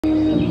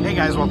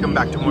guys, welcome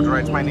back to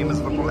Motorites. My name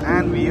is Vipul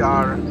and we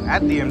are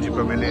at the MG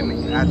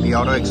Pavilion at the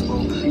Auto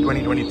Expo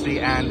 2023,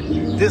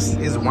 and this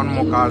is one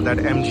more car that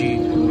MG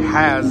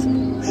has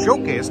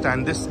showcased,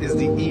 and this is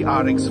the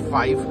eRX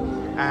 5,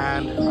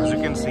 and as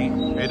you can see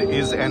it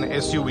is an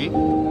SUV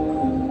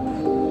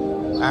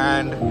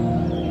and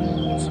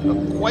it's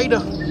quite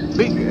a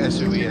big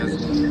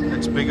SUV.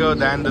 It's bigger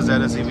than the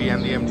ZSEV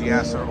and the MG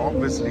Aster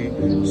obviously,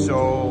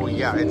 so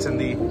yeah, it's in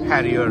the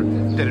Harrier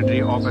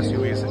territory of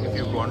SUVs if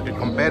you want to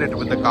compare it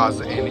with the cars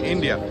in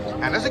India.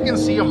 And as you can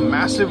see, a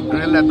massive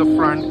grille at the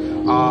front,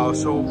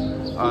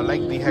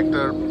 like the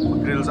Hector,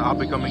 grills are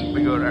becoming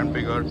bigger and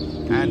bigger,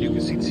 and you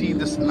can see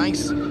this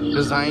nice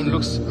design,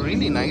 looks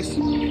really nice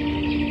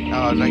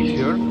right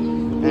here.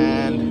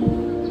 And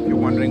if you're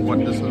wondering what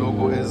this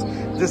logo is,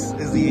 this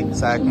is the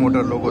SAC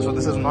Motor logo. So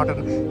this is not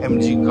an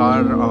MG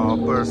car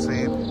per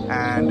se,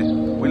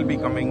 and will be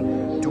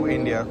coming to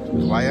India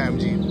via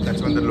MG.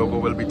 That's when the logo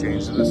will be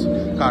changed. This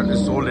car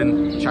is sold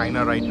in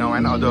China right now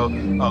and other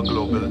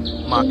global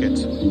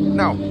markets.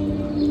 Now,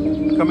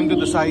 coming to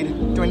the side,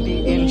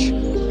 20-inch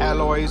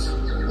alloys,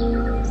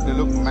 they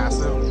look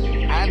massive,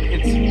 and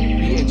it's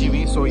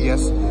PHEV, so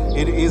yes,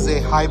 it is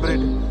a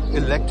hybrid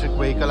electric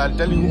vehicle. I'll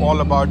tell you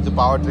all about the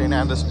powertrain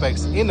and the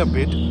specs in a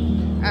bit.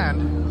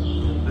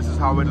 And this is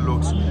how it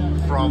looks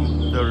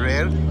from the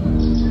rear.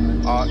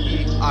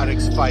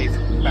 eRX 5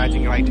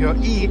 badging right here.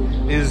 E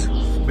is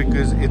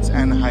because it's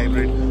an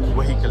hybrid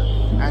vehicle,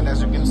 and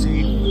as you can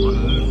see,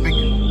 big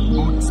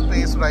boot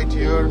space right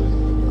here.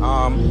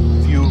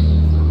 If you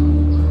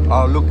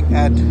look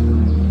at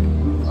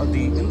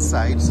the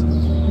insides,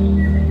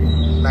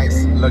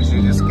 nice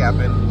luxurious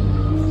cabin.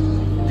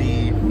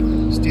 The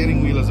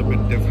steering wheel is a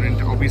bit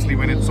different. Obviously,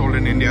 when it's sold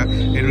in India,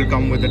 it will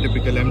come with a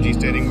typical MG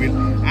steering wheel,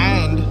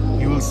 and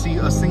you will see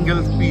a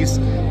single piece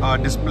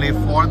display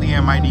for the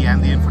MID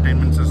and the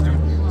infotainment system.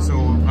 So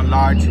a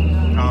large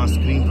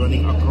screen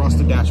running across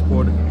the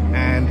dashboard,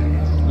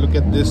 and look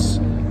at this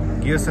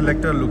gear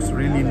selector, looks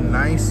really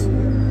nice,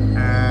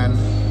 and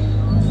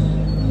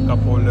cup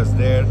holders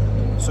there.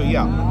 So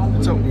yeah,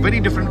 it's a very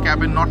different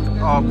cabin, not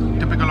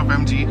typical of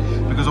MG,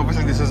 because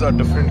obviously this is a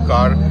different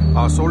car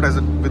sold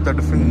with a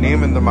different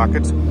name in the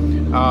markets.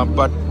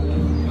 But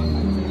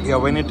yeah,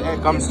 when it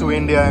comes to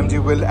India, MG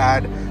will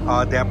add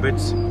their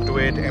bits to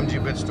it, MG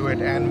bits to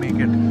it, and make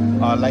it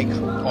like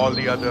all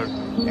the other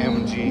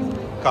MG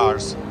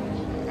cars.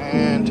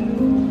 And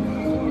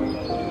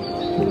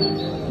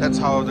that's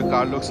how the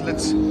car looks.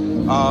 Let's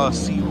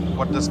see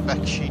what the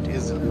spec sheet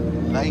is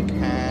like,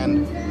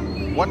 and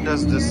what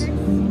does this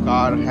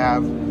car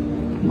have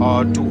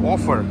to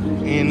offer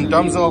in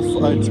terms of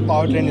its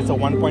powertrain. It's a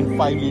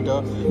 1.5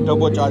 liter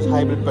turbocharged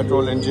hybrid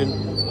petrol engine,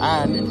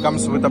 and it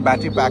comes with a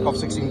battery pack of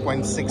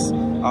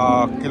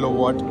 16.6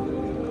 kilowatt.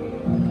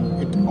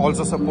 It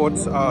also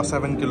supports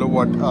 7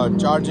 kilowatt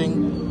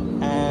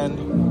charging, and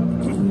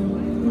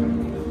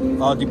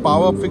the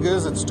power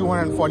figures, it's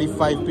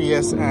 245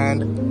 PS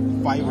and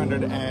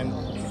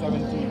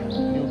 570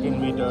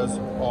 Newton meters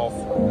of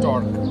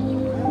torque.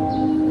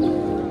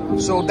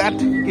 So that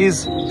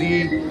is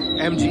the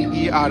MG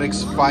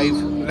eRX 5.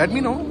 Let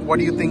me know what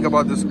do you think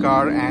about this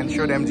car, and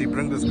should MG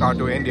bring this car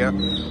to India.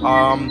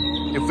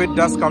 If it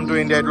does come to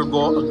India, it will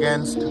go up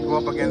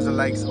against the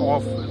likes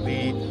of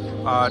the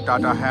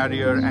Tata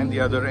Harrier and the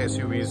other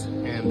SUVs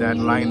in that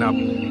lineup.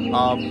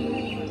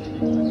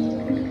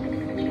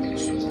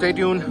 Stay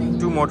tuned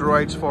to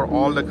Motorites for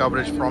all the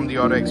coverage from the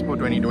Auto Expo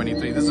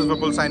 2023. This is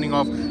Vipul signing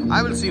off.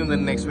 I will see you in the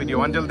next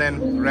video. Until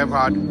then, rev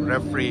hard,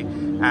 rev free,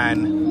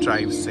 and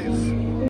drive safe.